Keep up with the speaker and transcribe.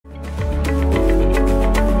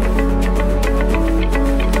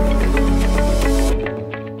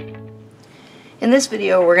In this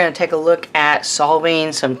video we're going to take a look at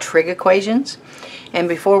solving some trig equations. And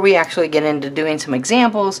before we actually get into doing some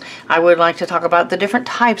examples, I would like to talk about the different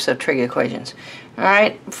types of trig equations.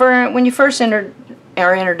 Alright, when you first are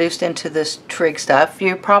introduced into this trig stuff,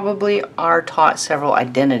 you probably are taught several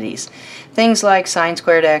identities. Things like sine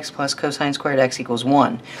squared x plus cosine squared x equals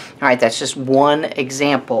 1. Alright, that's just one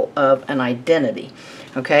example of an identity.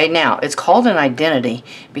 Okay, now it's called an identity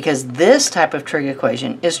because this type of trig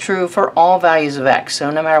equation is true for all values of x.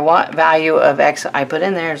 So no matter what value of x I put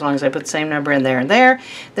in there, as long as I put the same number in there and there,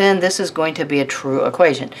 then this is going to be a true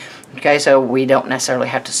equation. Okay, so we don't necessarily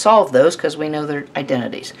have to solve those because we know they're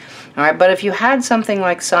identities. Alright, but if you had something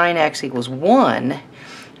like sine x equals 1,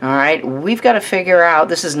 alright, we've got to figure out,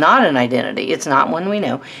 this is not an identity, it's not one we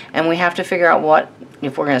know, and we have to figure out what,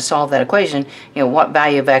 if we're going to solve that equation, what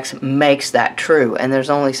value of x makes that true. And there's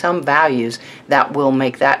only some values that will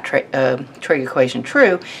make that trig equation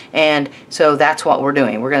true, and so that's what we're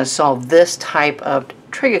doing. We're going to solve this type of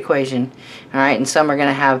trig equation, alright, and some are going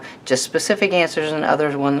to have just specific answers and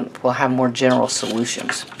others will have more general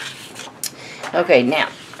solutions. Okay, now,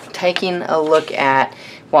 taking a look at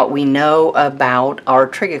what we know about our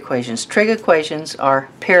trig equations. Trig equations are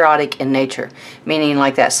periodic in nature, meaning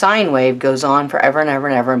like that sine wave goes on forever and ever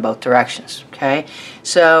and ever in both directions. Okay,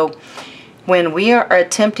 so when we are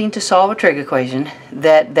attempting to solve a trig equation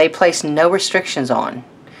that they place no restrictions on,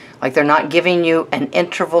 like they're not giving you an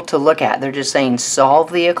interval to look at, they're just saying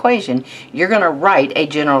solve the equation, you're going to write a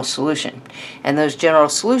general solution. And those general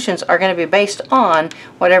solutions are going to be based on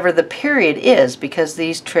whatever the period is, because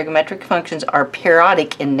these trigonometric functions are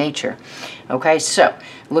periodic in nature. Okay, so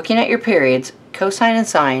looking at your periods, cosine and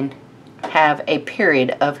sine have a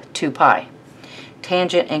period of 2 pi.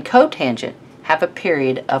 Tangent and cotangent have a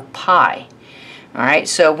period of pi. Alright,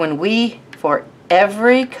 so when for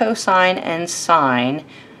every cosine and sine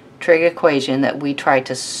trig equation that we try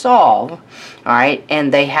to solve, alright,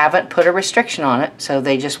 and they haven't put a restriction on it, so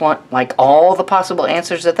they just want like all the possible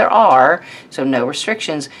answers that there are, so no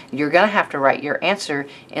restrictions, you're going to have to write your answer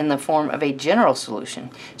in the form of a general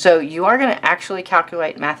solution. So you are going to actually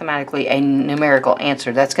calculate mathematically a numerical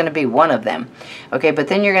answer. That's going to be one of them. Okay, but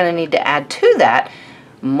then you're going to need to add to that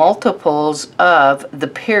multiples of the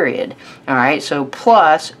period. Alright, so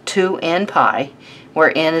plus 2n pi,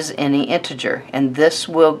 where n is any integer, and this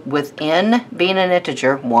will, with n being an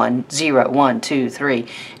integer, 1, 0, 1, 2, 3,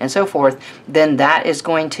 and so forth, then that is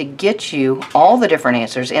going to get you all the different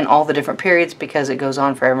answers in all the different periods because it goes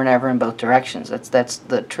on forever and ever in both directions. That's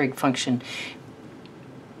the trig function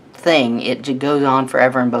thing. It goes on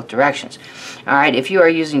forever in both directions. Alright, if you are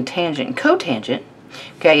using tangent and cotangent,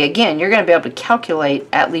 okay, again, you're going to be able to calculate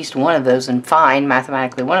at least one of those and find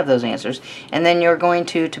mathematically one of those answers, and then you're going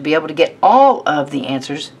to be able to get all of the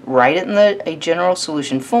answers, write it in a general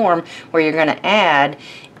solution form where you're going to add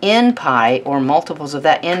n pi or multiples of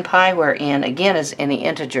that n pi, where n again is any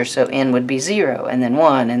integer, so n would be 0 and then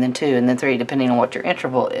 1 and then 2 and then 3 depending on what your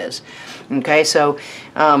interval is. Okay, so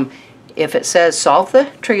if it says solve the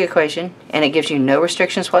trig equation and it gives you no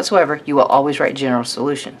restrictions whatsoever, you will always write general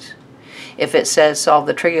solutions. If it says solve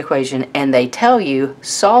the trig equation and they tell you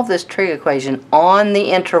solve this trig equation on the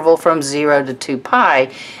interval from 0 to 2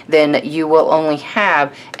 pi, then you will only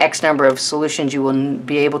have X number of solutions. You will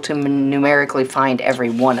be able to numerically find every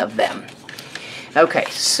one of them. Okay,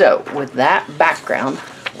 so with that background,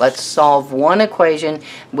 let's solve one equation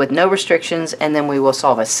with no restrictions, and then we will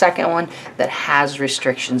solve a second one that has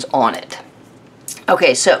restrictions on it.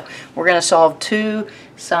 Okay, so we're going to solve 2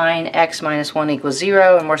 sine x minus 1 equals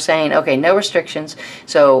 0, and we're saying, okay, no restrictions,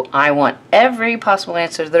 so I want every possible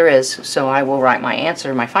answer there is, so I will write my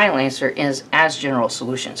answer, my final answer is as general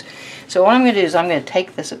solutions. So what I'm going to do is I'm going to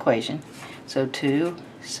take this equation, so 2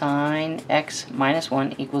 sine x minus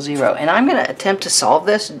 1 equals 0, and I'm going to attempt to solve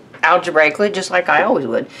this algebraically just like I always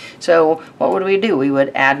would. So what would we do? We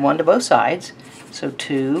would add 1 to both sides, so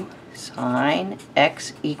 2 sine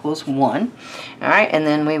x equals 1. Alright, and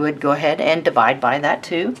then we would go ahead and divide by that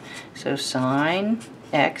 2. So sine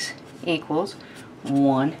x equals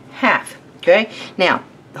 1/2. Okay, now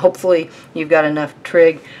hopefully you've got enough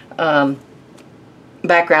trig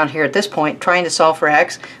background here at this point. Trying to solve for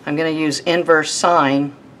x, I'm going to use inverse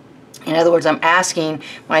sine. In other words, I'm asking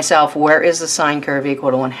myself, where is the sine curve equal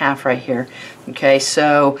to 1/2 right here? Okay,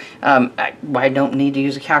 so I don't need to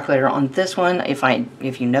use a calculator on this one.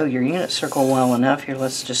 If you know your unit circle well enough, here,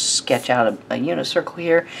 let's just sketch out a unit circle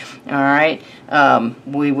here. All right,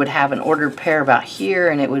 we would have an ordered pair about here,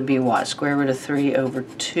 and it would be what? Square root of 3 over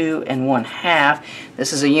 2 and 1/2.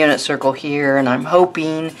 This is a unit circle here, and I'm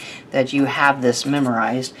hoping that you have this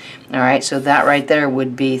memorized. All right, so that right there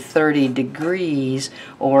would be 30 degrees,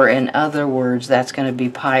 or in other words, that's going to be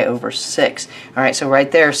pi over 6. All right, so right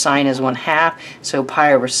there, sine is 1/2, so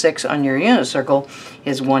pi over 6 on your unit circle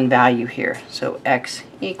is one value here. So x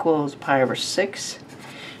equals pi over 6.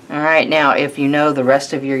 All right, now if you know the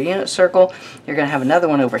rest of your unit circle, you're going to have another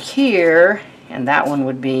one over here, and that one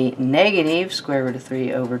would be negative square root of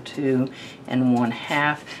 3 over 2 and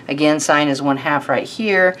 1/2. Again, sine is 1/2 right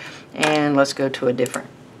here, and let's go to a different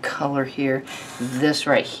color here. This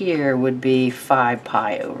right here would be 5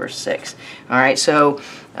 pi over 6. All right, so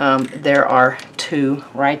there are two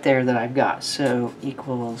right there that I've got, so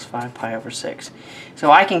equals 5 pi over 6.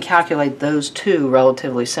 So I can calculate those two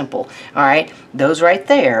relatively simple. All right, those right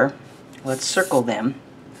there, let's circle them.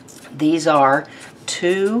 These are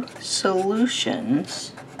two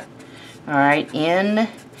solutions, all right, in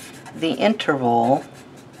the interval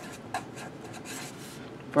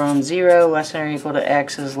from 0 less than or equal to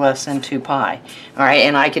x is less than 2 pi. All right,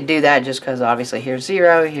 and I could do that just because obviously here's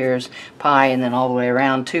 0, here's pi, and then all the way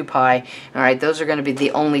around 2 pi. All right, those are going to be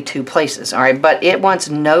the only two places. All right, but it wants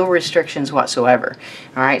no restrictions whatsoever.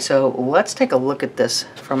 All right, so let's take a look at this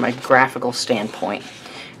from a graphical standpoint.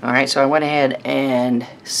 All right, so I went ahead and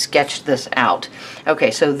sketched this out. Okay,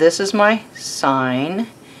 so this is my sine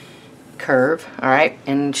curve, all right,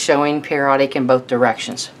 and showing periodic in both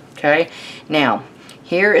directions. Okay, now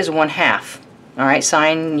here is 1/2. All right,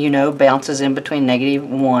 sine, you know, bounces in between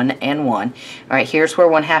 -1 and 1. All right, here's where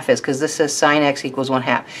 1/2 is, because this says sine x equals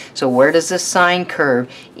 1/2. So where does this sine curve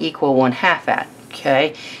equal 1/2 at?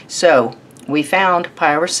 Okay, so we found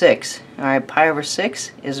pi over 6. All right, pi over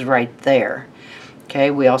 6 is right there. Okay,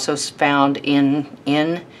 we also found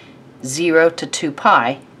in 0 to 2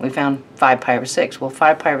 pi, we found 5 pi over 6. Well,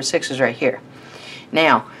 5 pi over 6 is right here.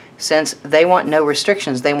 Now, since they want no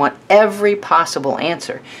restrictions, they want every possible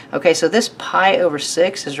answer. Okay, so this pi over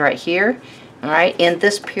 6 is right here, all right, in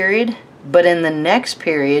this period, but in the next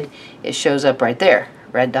period, it shows up right there.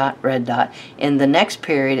 Red dot, red dot. In the next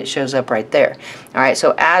period, it shows up right there. All right,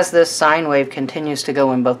 so as this sine wave continues to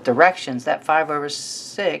go in both directions, that 5 over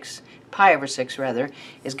 6, pi over 6 rather,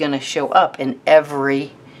 is going to show up in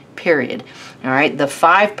every period. All right, the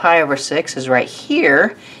 5 pi over 6 is right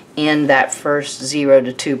here in that first 0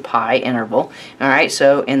 to 2 pi interval. All right,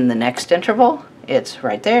 so in the next interval, it's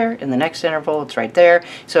right there. In the next interval, it's right there.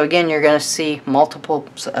 So again, you're going to see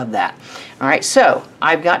multiples of that. All right, so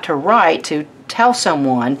I've got to write to tell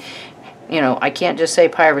someone, you know, I can't just say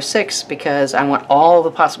pi over 6 because I want all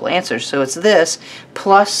the possible answers. So it's this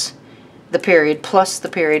plus the period, plus the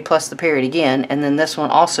period, plus the period again, and then this one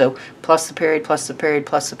also, plus the period, plus the period,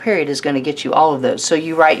 plus the period is going to get you all of those. So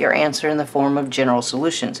you write your answer in the form of general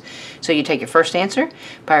solutions. So you take your first answer,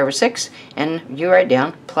 pi over 6, and you write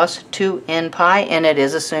down plus 2n pi, and it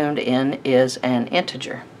is assumed n is an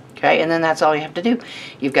integer. Okay, and then that's all you have to do.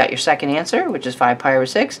 You've got your second answer, which is 5 pi over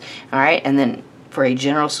 6, all right, and then for a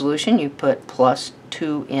general solution, you put plus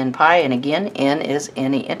 2n pi, and again, n is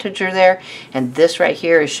any integer there, and this right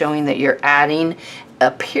here is showing that you're adding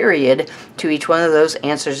a period to each one of those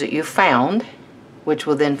answers that you found, which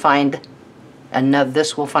will then find another.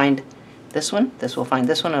 This will find this one, this will find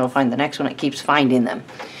this one, it'll find the next one. It keeps finding them.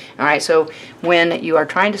 All right, so when you are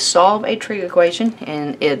trying to solve a trig equation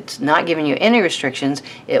and it's not giving you any restrictions,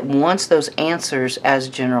 it wants those answers as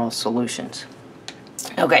general solutions.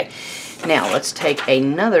 Okay, now let's take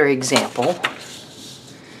another example.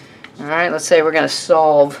 All right, let's say we're going to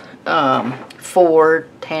solve 4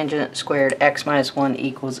 tangent squared x minus 1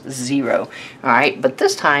 equals 0. All right, but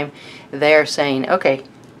this time they're saying, okay,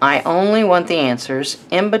 I only want the answers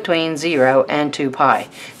in between 0 and 2 pi.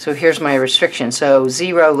 So here's my restriction. So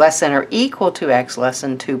 0 less than or equal to x less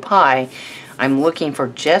than 2 pi. I'm looking for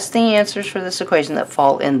just the answers for this equation that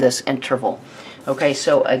fall in this interval. Okay,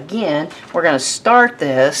 so again, we're going to start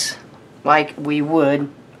this like we would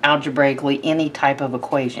algebraically any type of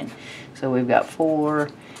equation. So we've got 4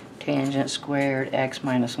 tangent squared x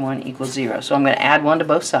minus 1 equals 0. So I'm going to add 1 to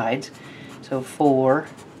both sides. So 4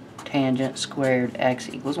 tangent squared x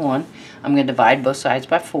equals 1. I'm going to divide both sides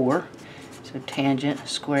by 4. So tangent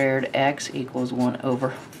squared x equals 1 over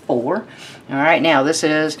 4. Alright, now this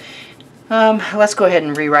is, let's go ahead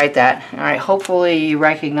and rewrite that. Alright, hopefully you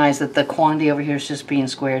recognize that the quantity over here is just being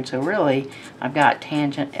squared. So really, I've got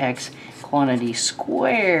tangent x quantity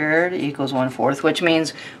squared equals 1/4, which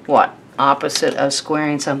means what? opposite of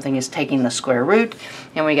squaring something is taking the square root,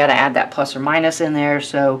 and we got to add that plus or minus in there,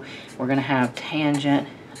 so we're going to have tangent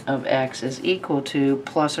of x is equal to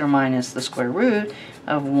plus or minus the square root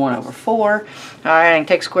of 1 over 4. Alright, I can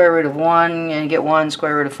take square root of 1 and get 1,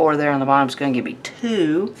 square root of 4 there on the bottom is going to give me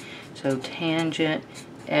 2. So tangent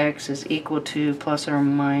x is equal to plus or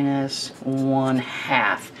minus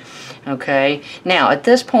 1/2. Okay, now at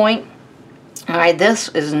this point, alright, this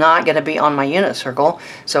is not going to be on my unit circle,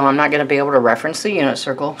 so I'm not going to be able to reference the unit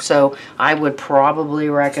circle, so I would probably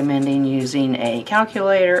recommend using a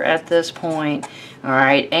calculator at this point.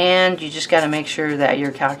 Alright, and you just got to make sure that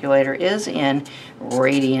your calculator is in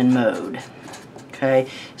radian mode. Okay,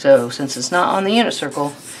 so since it's not on the unit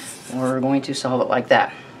circle, we're going to solve it like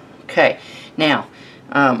that. Okay, now,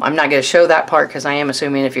 I'm not going to show that part because I am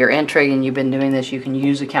assuming if you're in Trig and you've been doing this, you can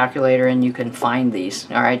use a calculator and you can find these.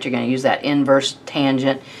 Alright, you're going to use that inverse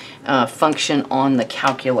tangent function on the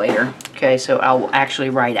calculator. Okay, so I'll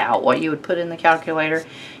actually write out what you would put in the calculator.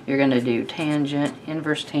 You're going to do tangent,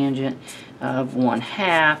 inverse tangent of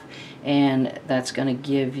 1/2, and that's going to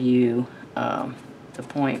give you the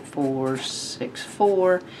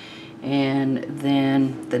 0.464, and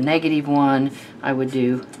then the negative 1, I would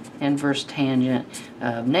do inverse tangent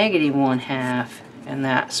of negative 1/2, and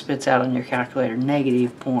that spits out on your calculator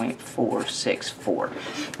negative 0.464.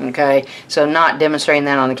 Okay, so not demonstrating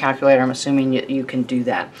that on the calculator, I'm assuming you can do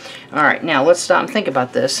that. Alright, now let's stop and think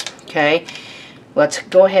about this. Okay, let's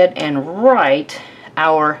go ahead and write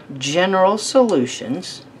our general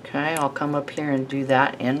solutions. Okay, I'll come up here and do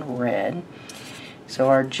that in red. So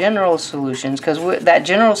our general solutions, because that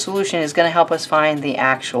general solution is going to help us find the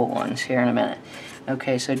actual ones here in a minute.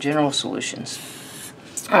 Okay, so general solutions.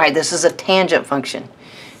 Alright, this is a tangent function.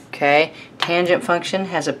 Okay, tangent function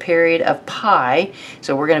has a period of pi,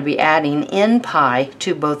 so we're going to be adding in pi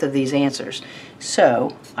to both of these answers.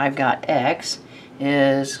 So I've got x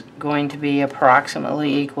is going to be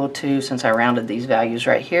approximately equal to, since I rounded these values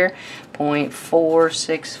right here,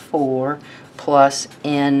 0.464 plus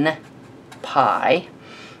n pi,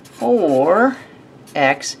 or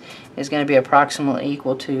x is going to be approximately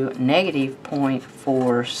equal to negative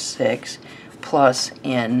 0.46 plus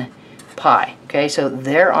n pi. Okay, so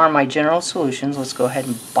there are my general solutions. Let's go ahead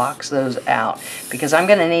and box those out, because I'm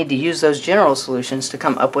going to need to use those general solutions to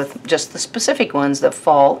come up with just the specific ones that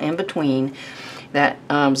fall in between that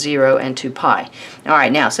 0 and 2 pi.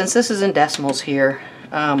 Alright, now since this is in decimals here,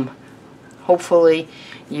 hopefully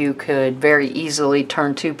you could very easily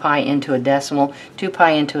turn 2 pi into a decimal. 2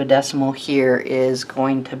 pi into a decimal here is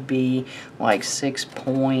going to be like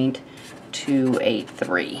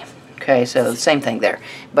 6.283. Okay, so same thing there,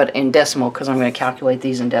 but in decimal, because I'm going to calculate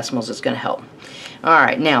these in decimals, it's going to help.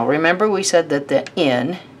 Alright, now remember we said that the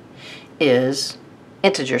n is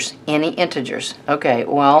integers, any integers. Okay,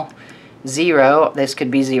 well, 0, this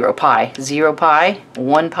could be 0 pi. 0 pi,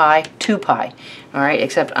 1 pi, 2 pi. Alright,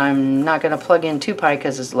 except I'm not going to plug in 2 pi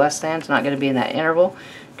because it's less than. It's not going to be in that interval.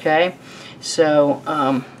 Okay, so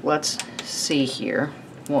let's see here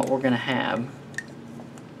what we're going to have.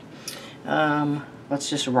 Let's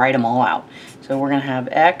just write them all out. So we're going to have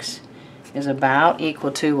x is about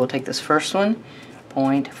equal to, we'll take this first one,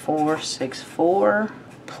 0.464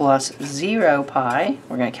 plus 0 pi.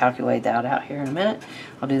 We're going to calculate that out here in a minute.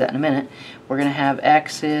 I'll do that in a minute. We're going to have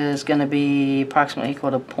x is going to be approximately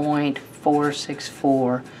equal to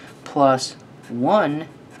 0.464 plus 1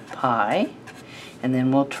 pi. And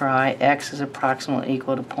then we'll try x is approximately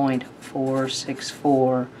equal to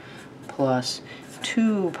 0.464 plus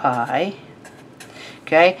 2 pi.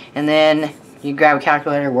 Okay, and then you grab a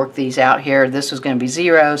calculator, work these out here. This was going to be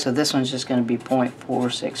 0, so this one's just going to be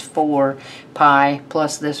 0.464 pi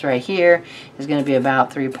plus this right here is going to be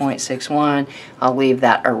about 3.61. I'll leave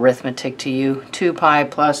that arithmetic to you. 2 pi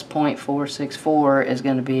plus 0.464 is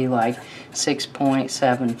going to be like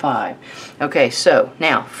 6.75. Okay, so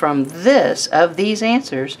now from this, of these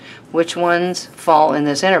answers, which ones fall in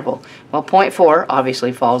this interval? Well, 0.4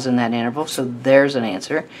 obviously falls in that interval, so there's an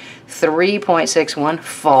answer. 3.61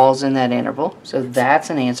 falls in that interval, so that's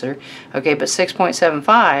an answer. Okay, but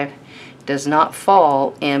 6.75 does not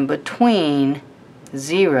fall in between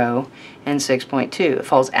 0 and 6.2. It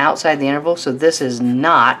falls outside the interval, so this is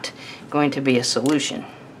not going to be a solution.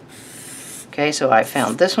 Okay, so I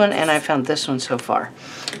found this one and I found this one so far.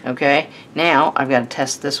 Okay, now I've got to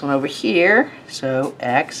test this one over here. So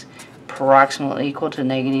x approximately equal to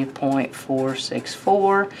negative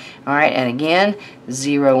 0.464. Alright, and again,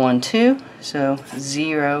 0, 1, 2. So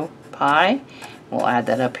 0 pi. We'll add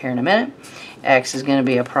that up here in a minute. X is going to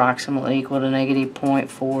be approximately equal to negative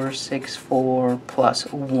 0.464 plus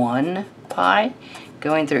 1 pi.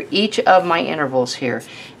 going through each of my intervals here.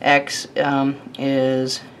 X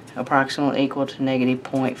is approximately equal to negative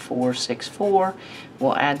 0.464.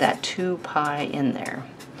 We'll add that 2 pi in there.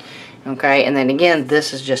 Okay, and then again,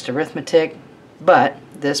 this is just arithmetic, but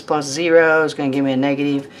this plus 0 is going to give me a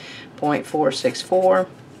negative 0.464.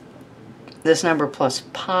 This number plus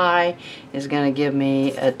pi is going to give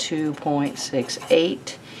me a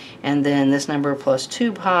 2.68. And then this number plus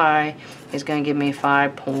 2 pi is going to give me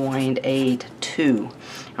 5.82.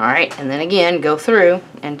 Alright, and then again, go through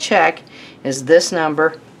and check, is this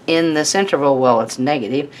number in this interval? Well, it's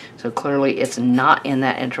negative, so clearly it's not in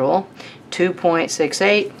that interval.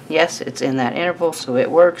 2.68, yes, it's in that interval, so it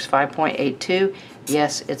works. 5.82,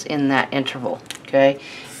 yes, it's in that interval. Okay,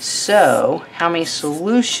 so how many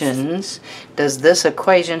solutions does this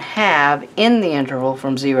equation have in the interval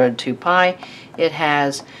from 0 to 2 pi? It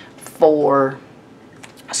has 4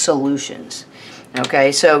 solutions.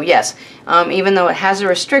 Okay, so yes, even though it has a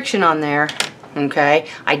restriction on there, okay,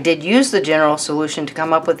 I did use the general solution to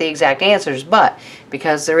come up with the exact answers, but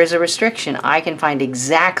because there is a restriction, I can find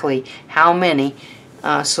exactly how many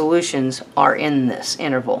solutions are in this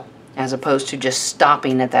interval, as opposed to just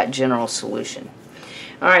stopping at that general solution.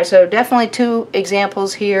 Alright, so definitely 2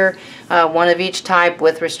 examples here, one of each type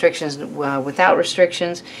with restrictions, without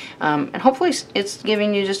restrictions, and hopefully it's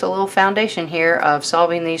giving you just a little foundation here of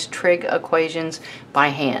solving these trig equations by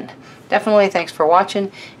hand. Definitely thanks for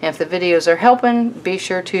watching, and if the videos are helping, be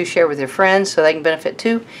sure to share with your friends so they can benefit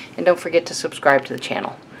too, and don't forget to subscribe to the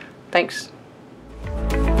channel. Thanks.